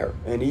fits where.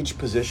 And each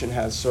position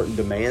has certain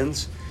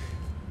demands.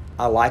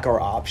 I like our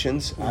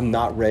options. I'm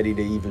not ready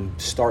to even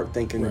start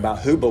thinking about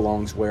who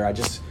belongs where.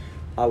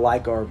 I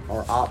like our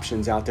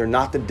options out there.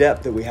 Not the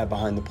depth that we have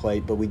behind the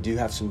plate, but we do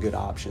have some good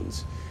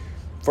options.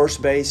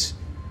 First base,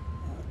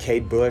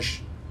 Cade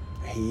Bush,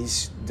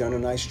 he's done a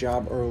nice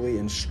job early.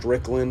 And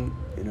Strickland,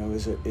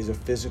 is a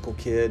physical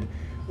kid.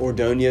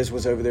 Ordonez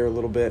was over there a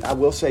little bit. I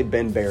will say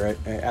Ben Barrett,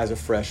 as a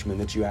freshman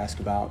that you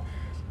asked about,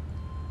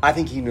 I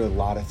think he knew a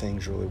lot of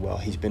things really well.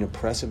 He's been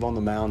impressive on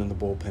the mound in the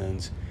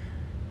bullpens.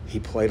 He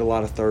played a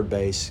lot of third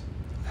base.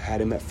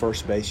 Had him at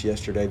first base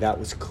yesterday. That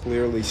was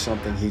clearly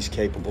something he's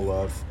capable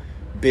of.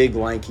 Big,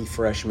 lanky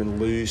freshman,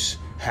 loose,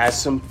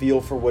 has some feel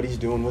for what he's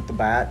doing with the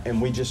bat,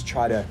 and we just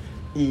try to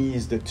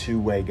ease the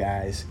two-way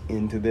guys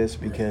into this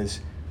because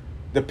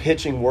the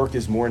pitching work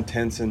is more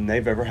intense than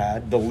they've ever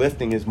had. The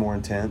lifting is more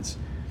intense,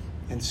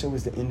 and so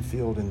is the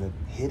infield and the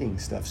hitting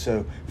stuff.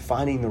 So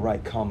finding the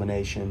right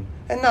combination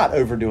and not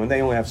overdoing.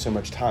 They only have so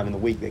much time in the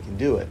week they can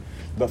do it,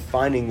 but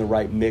finding the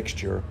right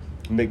mixture.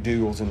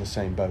 McDougal's in the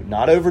same boat.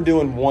 Not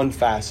overdoing one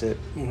facet,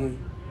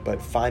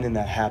 but finding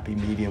that happy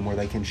medium where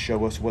they can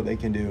show us what they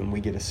can do and we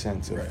get a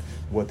sense of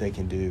what they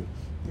can do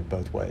in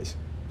both ways.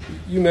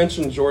 You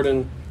mentioned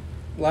Jordan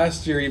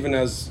last year, even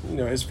as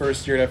his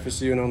first year at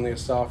FSU and only a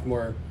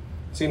sophomore.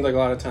 It seemed like a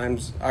lot of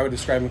times I would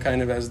describe him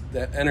kind of as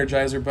the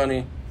Energizer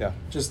Bunny. Yeah.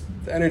 Just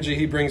the energy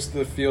he brings to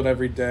the field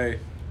every day.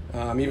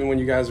 Even when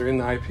you guys are in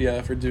the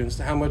IPF or doing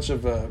stuff,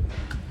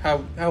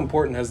 how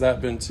important has that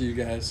been to you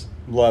guys?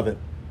 Love it.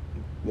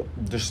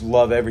 just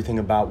love everything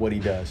about what he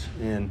does.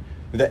 And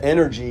the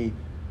energy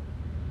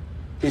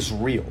is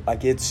real.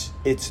 Like it's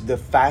the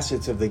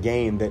facets of the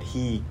game that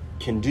he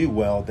can do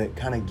well that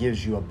kind of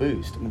gives you a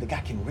boost. I mean, the guy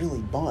can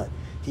really bunt.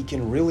 He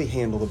can really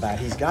handle the bat.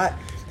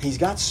 He's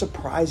got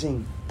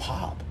surprising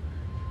pop.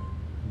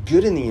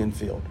 Good in the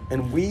infield.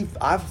 And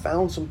I've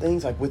found some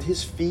things like with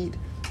his feet.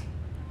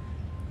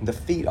 The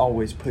feet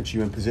always put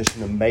you in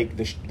position to make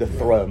the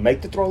throw.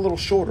 Make the throw a little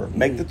shorter.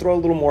 Make the throw a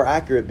little more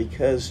accurate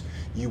because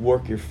you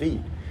work your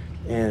feet.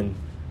 And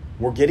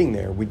we're getting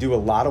there. We do a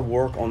lot of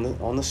work on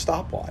the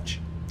stopwatch.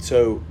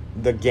 So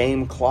the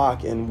game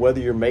clock and whether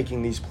you're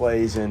making these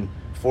plays in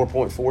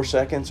 4.4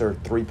 seconds or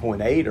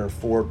 3.8 or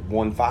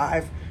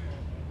 4.15,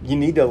 you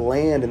need to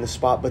land in the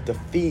spot. But the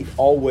feet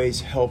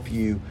always help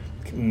you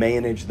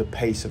manage the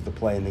pace of the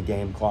play in the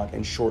game clock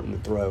and shorten the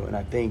throw. And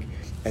I think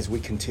as we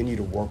continue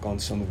to work on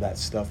some of that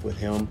stuff with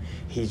him,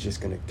 he's just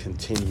going to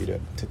continue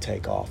to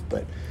take off.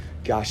 But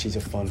gosh, he's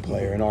a fun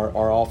player. And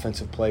our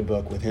offensive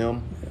playbook with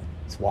him,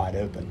 it's wide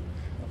open.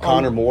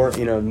 Connor Moore,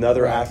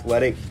 another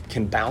athletic,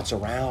 can bounce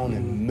around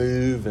and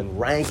move, and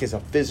Rank is a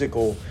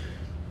physical.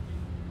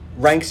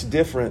 Rank's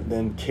different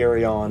than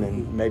Carry On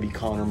and maybe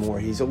Connor Moore.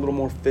 He's a little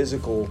more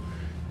physical,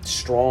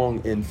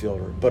 strong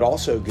infielder, but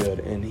also good,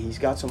 and he's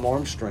got some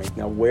arm strength.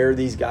 Now, where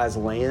these guys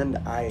land,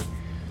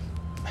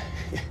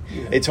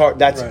 it's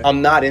hard.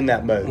 I'm not in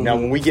that mode. Now,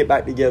 when we get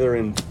back together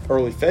in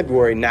early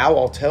February, now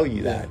I'll tell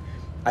you that.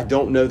 I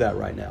don't know that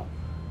right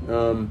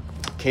now.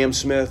 Cam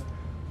Smith,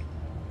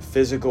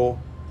 physical.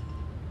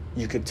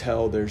 You could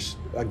tell there's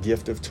a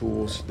gift of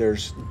tools.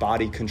 There's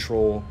body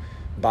control,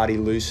 body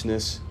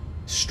looseness,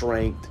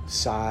 strength,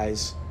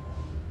 size,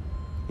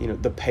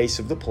 the pace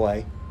of the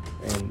play.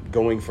 And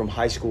going from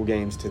high school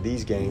games to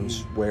these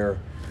games where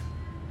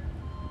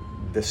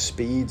the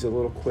speed's a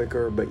little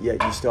quicker, but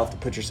yet you still have to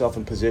put yourself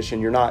in position.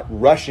 You're not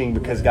rushing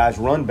because guys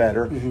run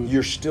better.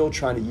 You're still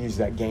trying to use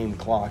that game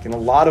clock. And a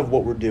lot of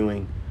what we're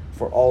doing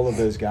for all of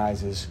those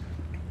guys is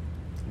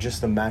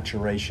just the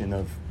maturation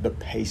of the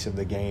pace of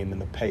the game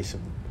and the pace of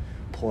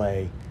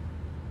play,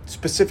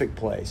 specific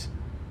plays.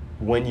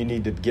 When you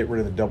need to get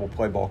rid of the double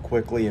play ball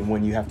quickly and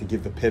when you have to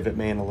give the pivot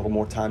man a little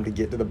more time to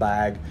get to the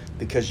bag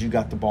because you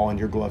got the ball in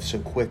your glove so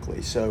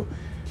quickly. So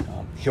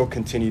he'll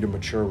continue to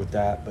mature with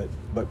that,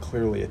 but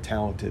clearly a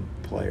talented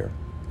player.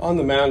 On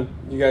the mound,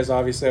 you guys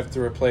obviously have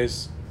to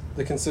replace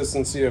the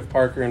consistency of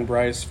Parker and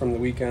Bryce from the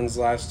weekends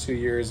the last 2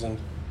 years, and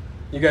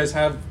you guys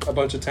have a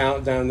bunch of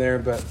talent down there,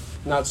 but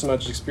not so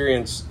much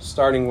experience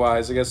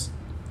starting-wise. I guess,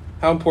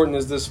 how important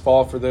is this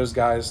fall for those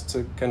guys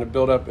to kind of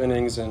build up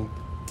innings and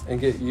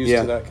get used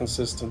to that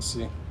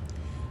consistency?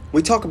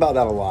 We talk about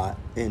that a lot,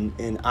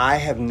 and I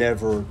have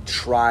never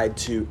tried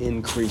to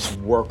increase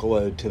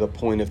workload to the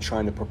point of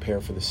trying to prepare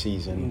for the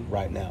season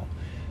right now.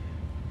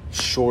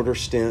 Shorter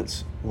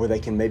stints where they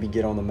can maybe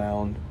get on the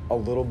mound a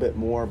little bit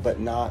more,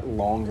 but not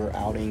longer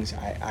outings.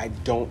 I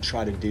don't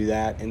try to do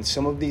that. And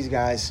some of these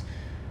guys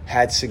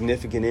had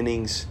significant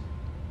innings,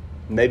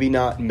 maybe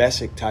not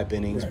Messick-type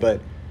innings, but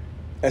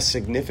a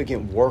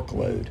significant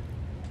workload.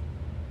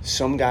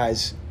 Some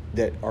guys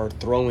that are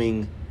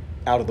throwing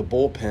out of the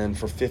bullpen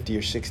for 50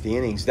 or 60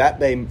 innings, that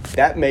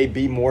may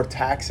be more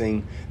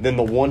taxing than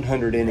the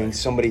 100 innings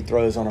somebody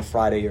throws on a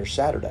Friday or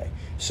Saturday.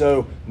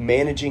 So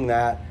managing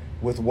that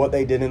with what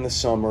they did in the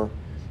summer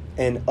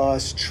and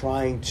us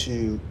trying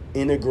to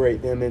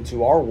integrate them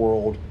into our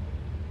world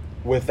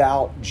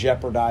without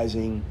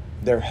jeopardizing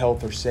their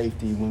health or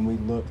safety when we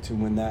look to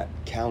when that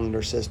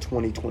calendar says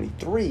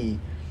 2023,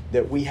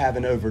 that we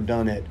haven't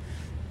overdone it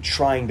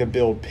trying to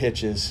build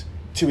pitches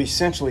to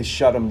essentially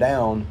shut them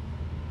down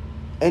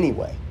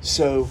anyway.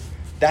 So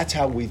that's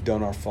how we've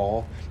done our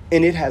fall,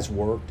 and it has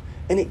worked,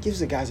 and it gives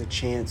the guys a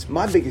chance.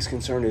 My biggest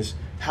concern is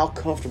how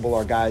comfortable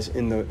are guys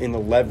in the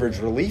leverage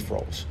relief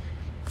roles.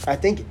 I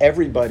think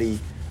everybody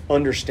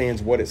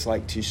understands what it's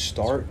like to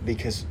start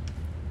because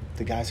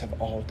the guys have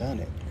all done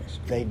it.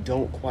 They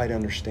don't quite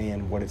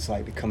understand what it's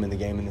like to come in the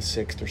game in the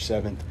 6th or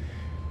 7th.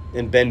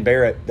 And Ben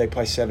Barrett, they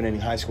play 7-inning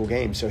high school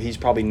games, so he's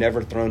probably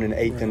never thrown an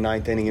 8th and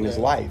 9th inning in his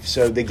life.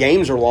 So the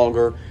games are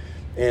longer,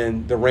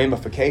 and the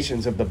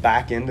ramifications of the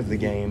back end of the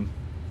game,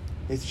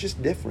 it's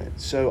just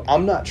different. So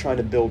I'm not trying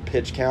to build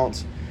pitch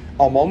counts.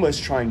 I'm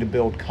almost trying to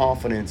build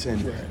confidence.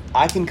 And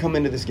I can come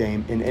into this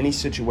game in any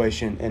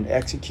situation and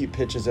execute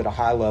pitches at a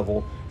high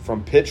level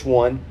from pitch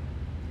one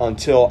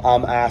until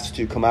I'm asked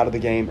to come out of the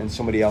game and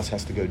somebody else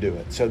has to go do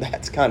it. So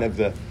that's kind of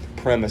the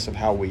premise of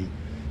how we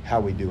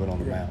do it on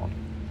the mound.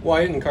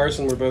 Wyatt and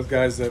Carson were both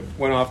guys that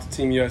went off to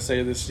Team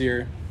USA this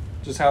year.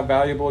 Just how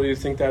valuable do you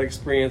think that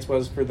experience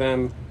was for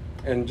them?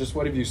 And just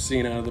what have you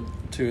seen out of the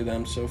two of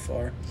them so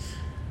far?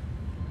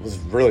 It was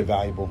really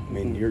valuable. I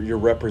mean, you're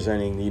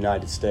representing the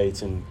United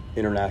States in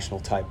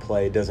international type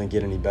play. It doesn't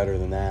get any better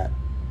than that.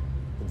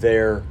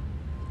 They're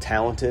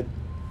talented.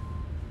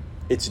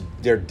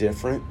 They're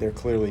different. They're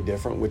clearly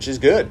different, which is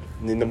good.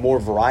 I mean, the more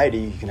variety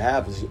you can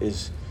have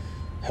is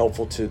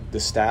helpful to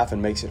the staff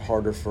and makes it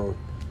harder for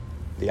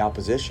the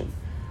opposition.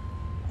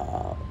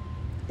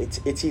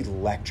 It's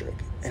electric,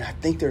 and I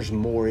think there's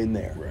more in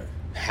there.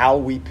 how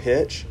we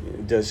pitch.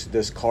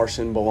 Does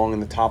Carson belong in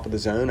the top of the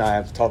zone? I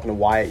was talking to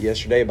Wyatt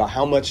yesterday about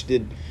how much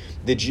did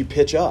you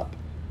pitch up?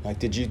 Like,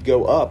 did you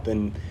go up?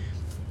 And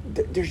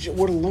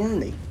we're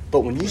learning.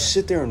 But when you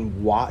sit there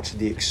and watch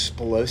the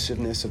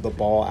explosiveness of the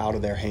ball out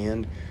of their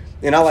hand,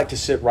 and I like to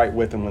sit right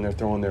with them when they're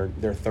throwing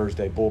their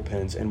Thursday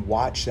bullpens and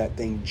watch that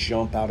thing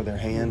jump out of their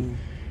hand.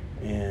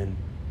 And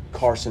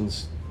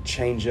Carson's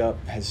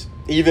changeup has,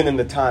 even in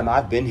the time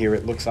I've been here,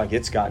 it looks like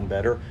it's gotten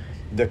better.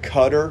 The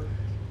cutter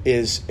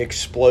is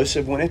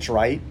explosive when it's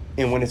right,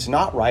 and when it's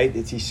not right,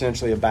 it's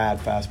essentially a bad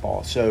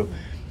fastball. So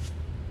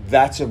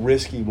that's a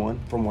risky one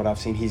from what I've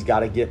seen. He's got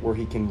to get where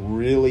he can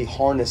really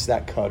harness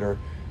that cutter.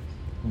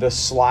 The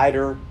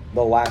slider,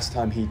 the last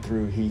time he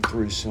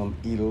threw some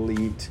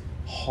elite,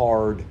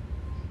 hard,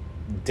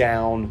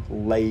 down,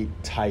 late,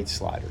 tight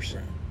sliders.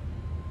 Right.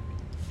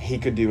 He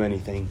could do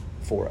anything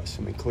for us.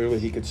 I mean, clearly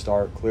he could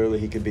start. Clearly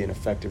he could be an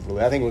effective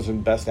relief. I think it was his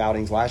best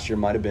outings last year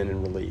might have been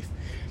in relief.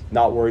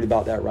 Not worried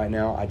about that right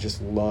now. I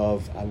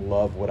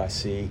love what I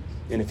see.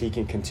 And if he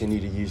can continue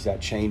to use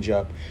that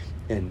changeup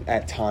and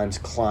at times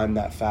climb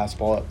that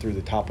fastball up through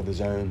the top of the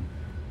zone,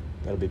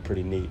 that'll be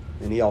pretty neat.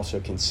 And he also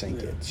can sink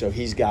it. So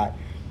he's got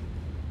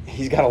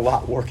a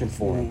lot working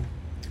for him.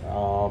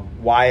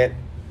 Wyatt,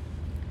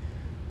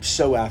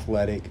 so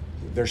athletic.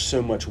 There's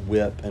so much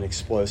whip and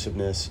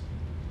explosiveness.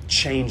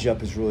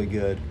 Changeup is really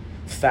good.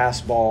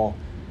 Fastball,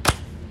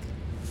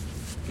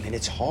 I mean,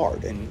 it's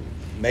hard. And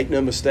make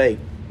no mistake,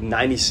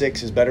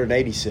 96 is better than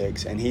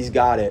 86, and he's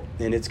got it,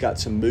 and it's got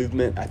some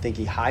movement. I think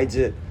he hides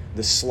it.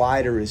 The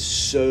slider is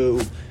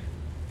so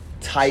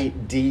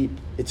tight, deep.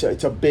 It's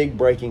a big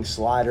breaking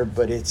slider,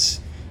 but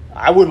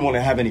I wouldn't want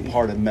to have any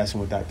part of messing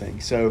with that thing.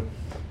 So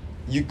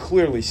you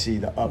clearly see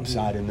the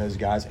upside in those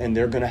guys, and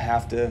they're going to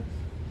have to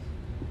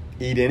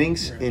eat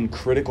innings in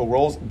critical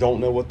roles. Don't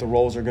know what the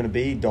roles are going to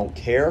be. Don't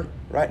care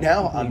right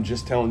now. I'm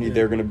just telling you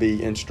they're going to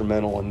be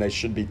instrumental, and they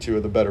should be two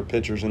of the better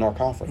pitchers in our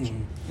conference.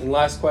 And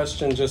last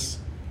question, just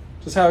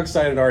how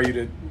excited are you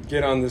to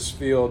get on this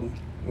field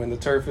when the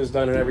turf is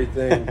done and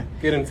everything,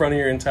 get in front of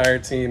your entire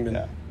team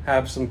and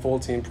have some full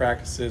team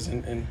practices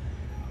and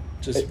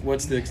just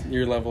what's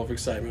your level of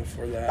excitement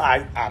for that?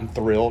 I'm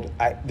thrilled.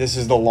 This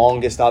is the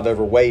longest I've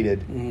ever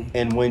waited.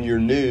 And when you're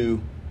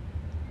new,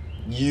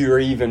 you're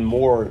even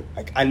more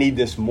like, I need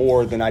this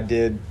more than I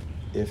did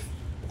if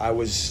I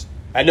was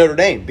at Notre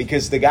Dame,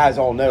 because the guys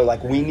all know,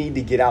 like, we need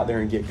to get out there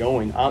and get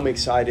going. I'm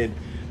excited.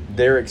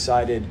 They're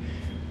excited.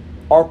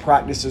 Our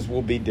practices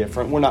will be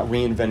different. We're not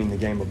reinventing the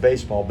game of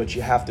baseball, but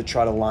you have to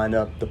try to line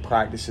up the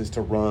practices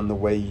to run the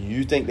way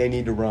you think they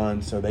need to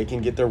run so they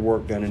can get their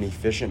work done in an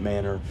efficient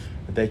manner,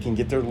 that they can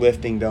get their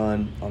lifting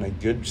done on a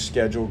good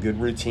schedule, good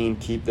routine,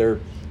 keep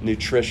their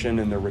nutrition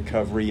and their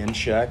recovery in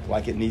check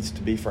like it needs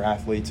to be for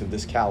athletes of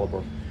this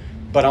caliber.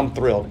 But I'm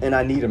thrilled, and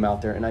I need them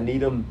out there, and I need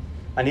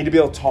to be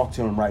able to talk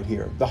to them right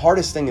here. The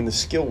hardest thing in the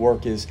skill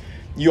work is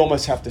you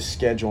almost have to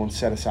schedule and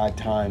set aside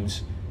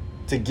times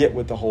to get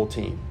with the whole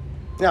team.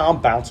 Now,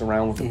 I'm bouncing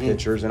around with the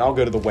pitchers, and I'll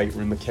go to the weight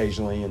room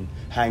occasionally and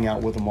hang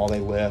out with them while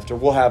they lift, or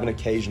we'll have an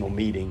occasional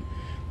meeting.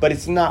 But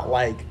it's not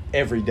like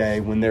every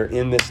day when they're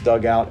in this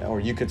dugout, or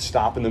you could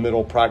stop in the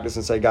middle of practice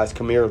and say, guys,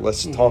 come here,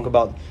 let's talk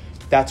about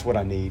 – that's what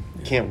I need.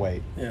 Can't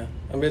wait. Yeah,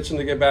 I'm itching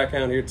to get back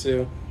out here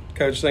too.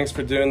 Coach, thanks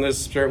for doing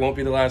this. Sure, it won't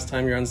be the last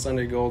time you're on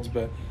Sunday Golds,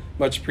 but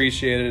much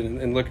appreciated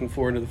and looking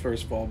forward to the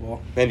first fall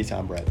ball.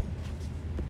 Anytime, Brett.